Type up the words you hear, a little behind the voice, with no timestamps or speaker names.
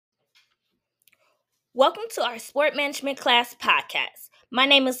Welcome to our Sport Management Class podcast. My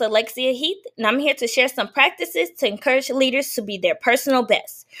name is Alexia Heath, and I'm here to share some practices to encourage leaders to be their personal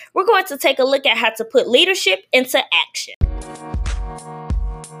best. We're going to take a look at how to put leadership into action.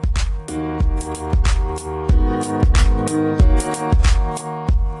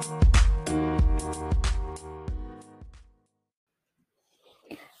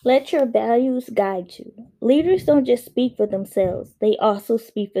 Let your values guide you. Leaders don't just speak for themselves, they also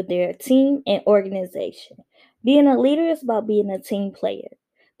speak for their team and organization. Being a leader is about being a team player.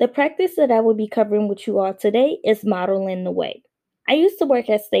 The practice that I will be covering with you all today is modeling the way. I used to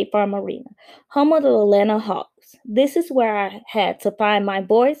work at State Farm Arena, home of the Atlanta Hawks. This is where I had to find my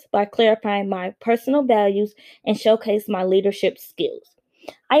voice by clarifying my personal values and showcase my leadership skills.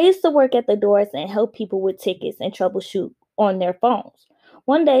 I used to work at the doors and help people with tickets and troubleshoot on their phones.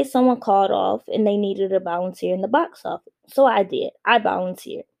 One day, someone called off and they needed a volunteer in the box office. So I did. I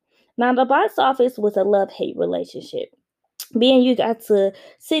volunteered. Now, the box office was a love hate relationship. Being you got to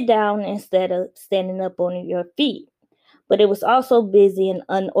sit down instead of standing up on your feet, but it was also busy and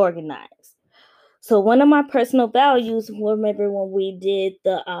unorganized. So one of my personal values, remember when we did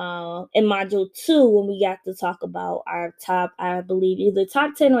the in module 2, when we got to talk about our top, I believe either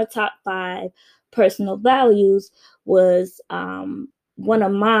top 10 or top 5 personal values, was one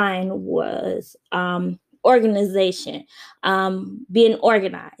of mine was organization, being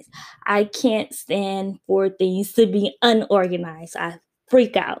organized. I can't stand for things to be unorganized. I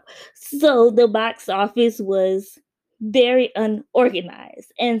freak out. So the box office was very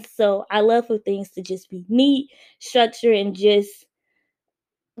unorganized. And so I love for things to just be neat, structured, and just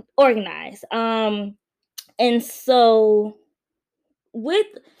organized. And so with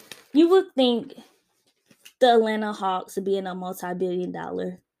you would think the Atlanta Hawks being a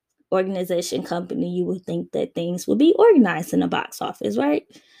multi-billion-dollar organization company, you would think that things would be organized in the box office, right?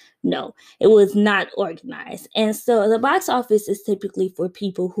 No, it was not organized. And so the box office is typically for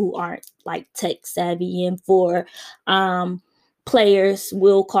people who aren't like tech savvy, and for players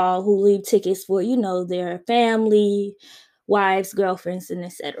will call who leave tickets for, their family, wives, girlfriends, and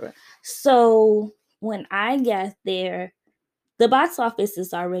etc. So when I got there, the box office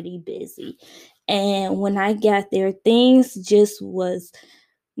is already busy. And when I got there, things just was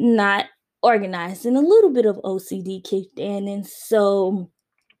not organized, and a little bit of OCD kicked in. And so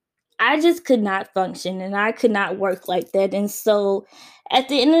I just could not function and I could not work like that. And so at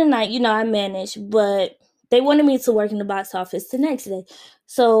the end of the night, I managed, but they wanted me to work in the box office the next day.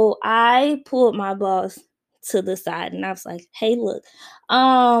 So I pulled my boss to the side and I was like, hey, look,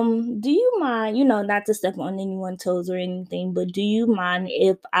 do you mind, not to step on anyone's toes or anything, but do you mind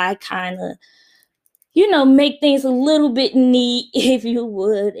if I kind of make things a little bit neat, if you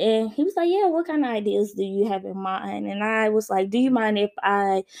would? And he was like, yeah, what kind of ideas do you have in mind? And I was like, do you mind if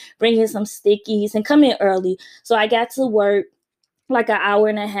I bring in some stickies and come in early? So I got to work like an hour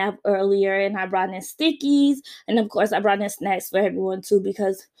and a half earlier, and I brought in stickies. And of course, I brought in snacks for everyone too,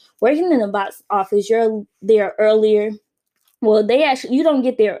 because working in the box office, you're there earlier. Well, you don't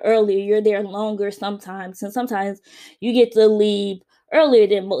get there earlier. You're there longer sometimes. And sometimes you get to leave earlier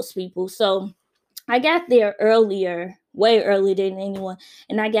than most people. So I got there earlier, way earlier than anyone,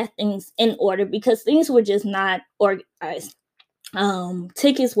 and I got things in order because things were just not organized.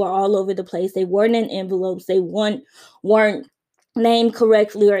 Tickets were all over the place. They weren't in envelopes. They weren't named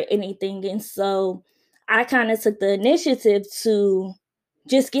correctly or anything. And so I kind of took the initiative to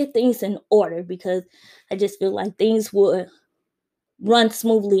just get things in order, because I just feel like things would run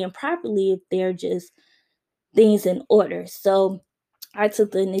smoothly and properly if they're just things in order. So I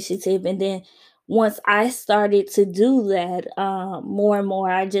took the initiative, and then once I started to do that, more and more,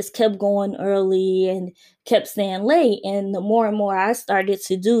 I just kept going early and kept staying late. And the more and more I started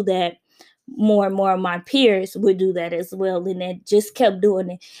to do that, more and more of my peers would do that as well. And they just kept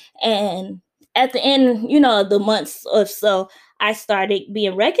doing it. And at the end, of the months or so, I started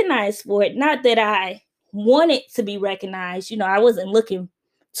being recognized for it. Not that I wanted to be recognized, I wasn't looking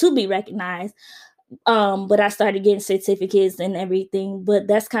to be recognized, but I started getting certificates and everything. But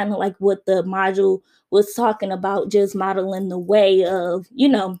that's kind of like what the module was talking about, just modeling the way of,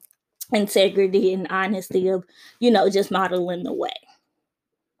 integrity and honesty, of, just modeling the way.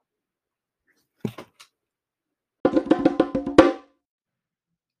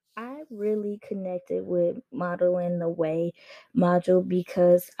 I really connected with modeling the way module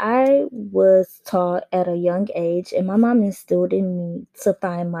because I was taught at a young age, and my mom instilled in me to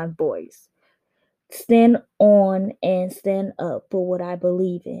find my voice, stand on and stand up for what I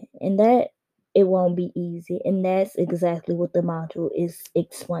believe in. And that it won't be easy. And that's exactly what the module is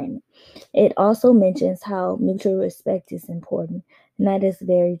explaining. It also mentions how mutual respect is important. And that is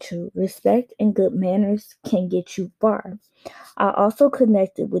very true. Respect and good manners can get you far. I also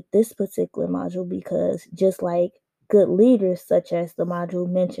connected with this particular module because just like good leaders, such as the module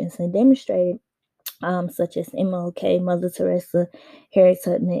mentions and demonstrated, such as MLK, Mother Teresa, Harriet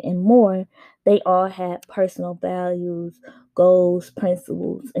Tubman, and more, they all had personal values, goals,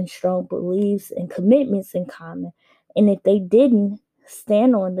 principles, and strong beliefs and commitments in common. And if they didn't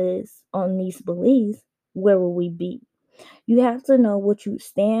stand on these beliefs, where will we be? You have to know what you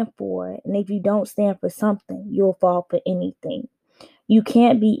stand for, and if you don't stand for something, you'll fall for anything. You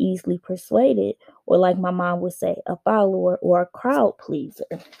can't be easily persuaded, or like my mom would say, a follower or a crowd pleaser,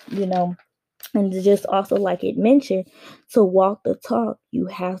 you know. And just also, like it mentioned, to walk the talk, you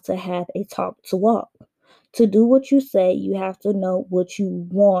have to have a talk to walk. To do what you say, you have to know what you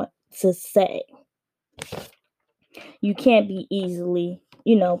want to say. You can't be easily,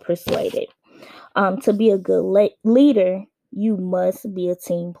 persuaded. To be a good leader, you must be a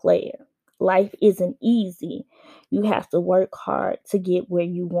team player. Life isn't easy. You have to work hard to get where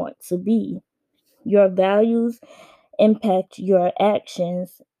you want to be. Your values impact your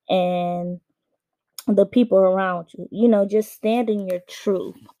actions and the people around you. Just stand in your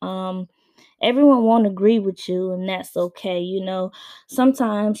truth. Everyone won't agree with you, and that's okay.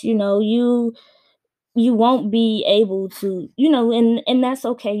 Sometimes you won't be able to, and that's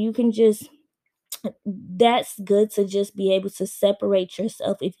okay. You can just that's good to just be able to separate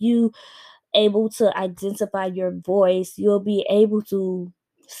yourself. If you able to identify your voice, you'll be able to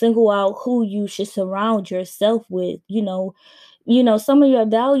single out who you should surround yourself with. Some of your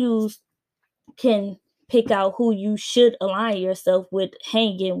values can pick out who you should align yourself with,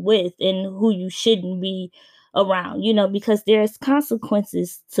 hanging with, and who you shouldn't be around, because there's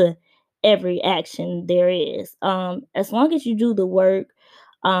consequences to every action there is. As long as you do the work,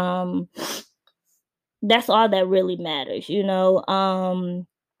 um that's all that really matters,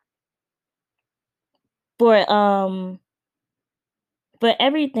 for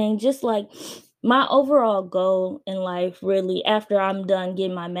everything. Just like my overall goal in life, really, after I'm done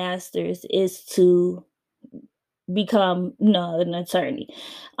getting my master's, is to become an attorney.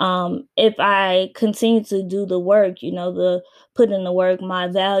 If I continue to do the work, the put in the work, my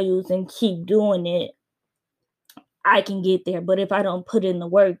values, and keep doing it, I can get there. But if I don't put in the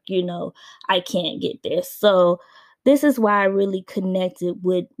work, I can't get there. So this is why I really connected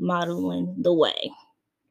with modeling the way.